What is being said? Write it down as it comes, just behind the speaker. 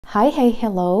Hi, hey,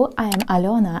 hello, I am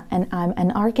Aliona and I'm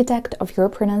an architect of your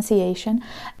pronunciation,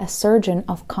 a surgeon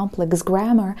of complex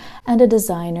grammar, and a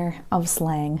designer of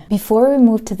slang. Before we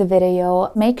move to the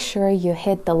video, make sure you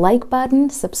hit the like button,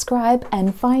 subscribe,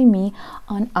 and find me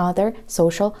on other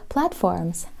social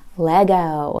platforms.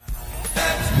 Lego!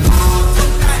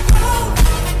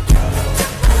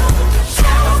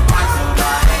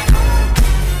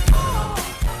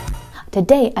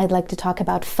 Today, I'd like to talk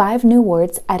about 5 new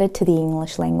words added to the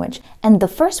English language. And the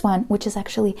first one, which is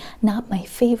actually not my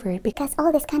favorite because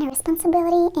all this kind of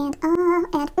responsibility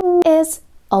and is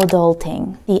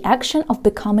adulting. The action of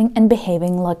becoming and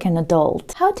behaving like an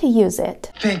adult. How to use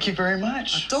it. Thank you very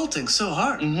much. Adulting's so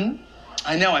hard.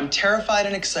 I know, I'm terrified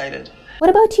and excited. What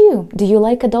about you? Do you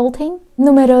like adulting?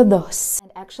 Número 2.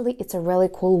 And actually, it's a really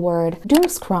cool word. Doom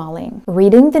scrolling.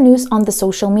 Reading the news on the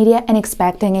social media and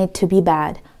expecting it to be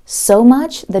bad. So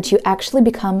much that you actually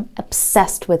become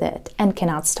obsessed with it and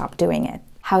cannot stop doing it.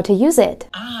 How to use it.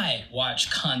 I watch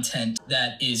content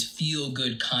that is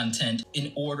feel-good content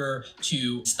in order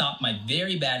to stop my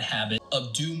very bad habit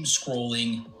of doom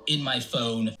scrolling in my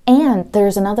phone. And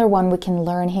there's another one we can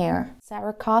learn here.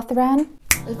 Sarah Cawthron.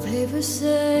 The papers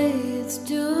say it's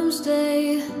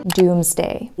doomsday.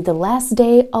 Doomsday. The last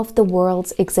day of the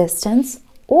world's existence,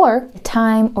 or a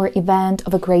time or event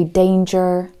of a great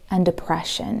danger and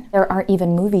depression. There are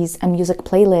even movies and music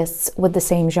playlists with the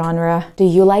same genre. Do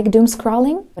you like doom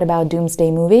scrolling? What about doomsday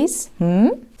movies?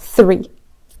 3.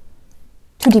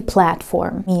 To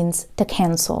deplatform means to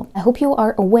cancel. I hope you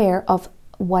are aware of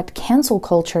what cancel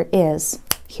culture is.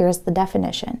 Here's the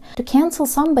definition. To cancel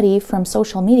somebody from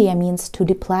social media means to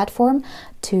deplatform,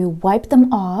 to wipe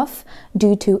them off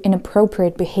due to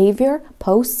inappropriate behavior,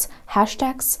 posts,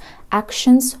 hashtags,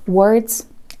 actions, words,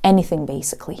 anything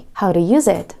basically. How to use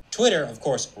it. Twitter, of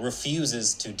course,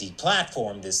 refuses to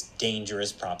deplatform this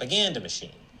dangerous propaganda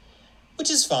machine,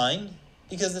 which is fine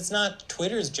because it's not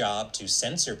Twitter's job to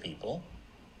censor people.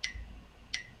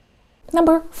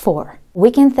 Number 4.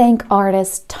 We can thank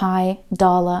artist Ty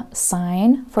Dolla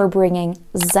 $ign for bringing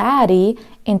zaddy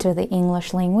into the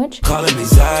English language. Calling me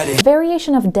zaddy. A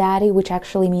variation of daddy, which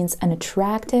actually means an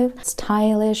attractive,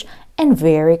 stylish, and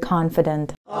very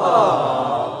confident.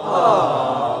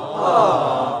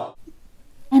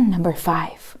 And number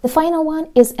 5. The final one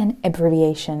is an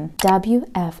abbreviation,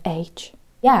 WFH.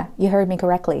 Yeah, you heard me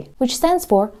correctly, which stands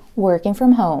for working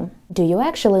from home. Do you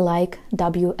actually like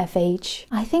WFH?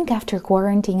 I think after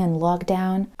quarantine and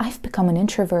lockdown, I've become an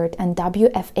introvert and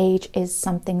WFH is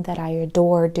something that I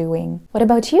adore doing. What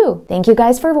about you? Thank you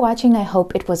guys for watching. I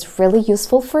hope it was really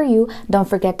useful for you. Don't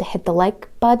forget to hit the like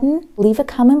button. Leave a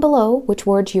comment below which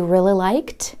word you really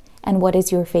liked and what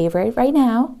is your favorite right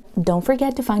now. Don't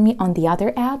forget to find me on the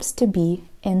other apps to be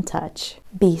in touch.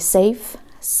 Be safe,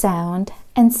 sound,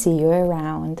 and see you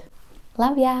around.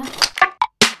 Love ya!